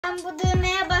Ben bu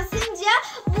düğmeye basınca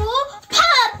bu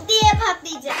pat diye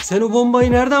patlayacak. Sen o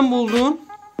bombayı nereden buldun?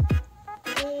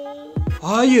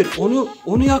 Hayır,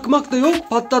 onu yakmak da yok,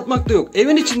 patlatmak da yok.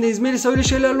 Evin içindeyiz Melisa, öyle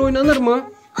şeylerle oynanır mı?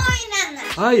 Oynanır.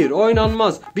 Hayır,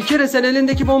 oynanmaz. Bir kere sen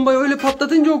elindeki bombayı öyle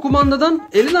patlatınca o kumandadan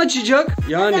elin açacak.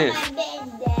 Yani. O zaman ben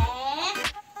de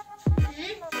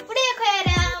buraya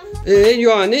koyarım.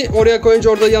 Yani oraya koyunca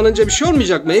orada yanınca bir şey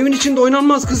olmayacak mı? Evin içinde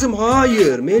oynanmaz kızım.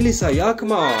 Hayır, Melisa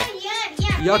yakma.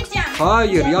 Hayır,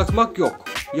 Hayır, yakmak yok.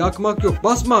 Yakmak yok.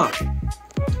 Basma.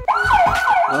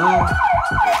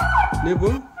 Ne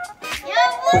bu? Ya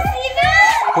bu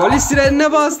siren. Polis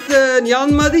sirenine bastın.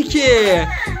 Yanmadı ki.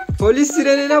 Polis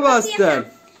sirenine bastın.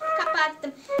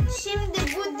 Kapattım. Şimdi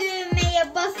bu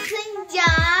düğmeye basınca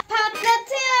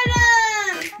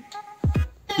patlatıyorum.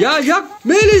 Ya yak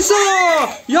Melisa.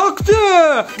 Yaktı.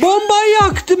 Bombayı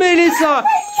yaktı Melisa.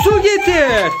 Su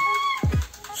getir.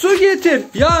 Su getir.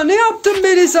 Ya ne yaptın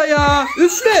Melisa ya?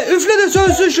 Üfle. Üfle de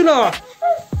sönsün şuna.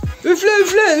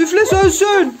 Üfle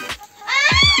sönsün.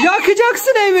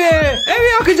 Yakacaksın evi. Evi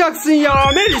yakacaksın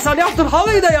ya. Melisa ne yaptın?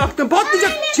 Halıyı da yaktın.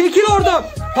 Patlayacak. Çekil oradan.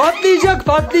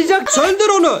 Patlayacak. Söndür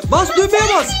onu. Bas düğmeye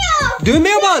bas.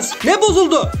 Düğmeye bas. Ne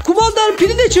bozuldu? Kumandanın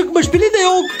pili de çıkmış. Pili de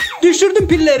yok. Düşürdüm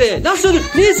pilleri. Nasıl?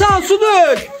 Nisa su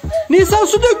dök. Nisa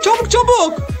su dök.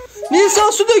 Çabuk.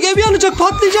 Nisa su dök. Ev yanacak.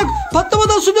 Patlayacak.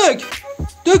 Patlamadan su dök.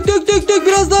 Dök.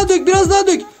 Biraz daha dök.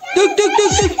 Dök.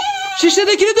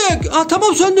 Şişedekini dök.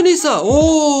 Tamam söndü Nisa.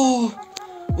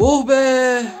 Oh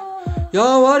be.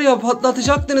 Ya var ya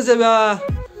patlatacaktınız evi ha.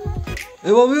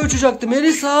 Ev havaya uçacaktı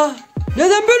Melisa.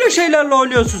 Neden böyle şeylerle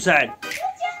oynuyorsun sen?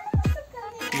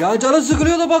 Ya canın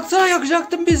sıkılıyor da baksana,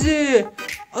 yakacaktın bizi.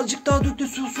 Azıcık daha dök de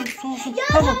soğusun.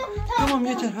 Tamam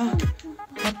yeter ha.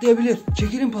 Patlayabilir.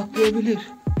 Çekilin, patlayabilir.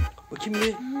 Bakayım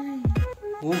bir.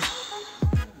 Of.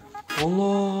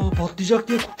 Allah, patlayacak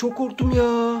diye çok korktum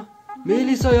ya.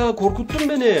 Melisa ya, korkuttun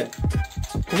beni.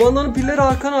 Kumandanın pilleri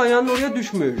arkana, ayağının oraya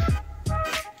düşmüş.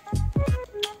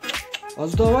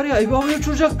 Az daha var ya, evi havaya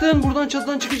uçuracaktın. Buradan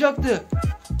çatıdan çıkacaktı.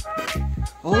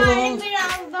 Allah.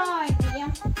 Biraz daha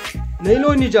oynayayım. Neyle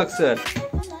oynayacaksın?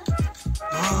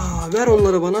 Ver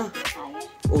onları bana. Hayır.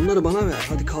 Onları bana ver.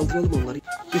 Hadi kaldıralım onları.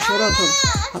 Dışarı atalım.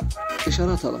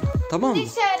 Dışarı atalım. Tamam mı?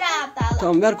 Dışarı atalım.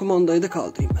 Tamam, ver kumandayı da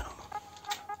kaldırayım ben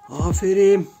onu.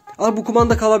 Aferin. Al, bu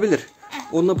kumanda kalabilir.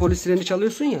 Onunla polis sireni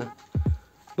çalıyorsun ya.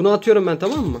 Bunu atıyorum ben,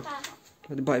 tamam mı? Tamam.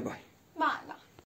 Hadi bay bay.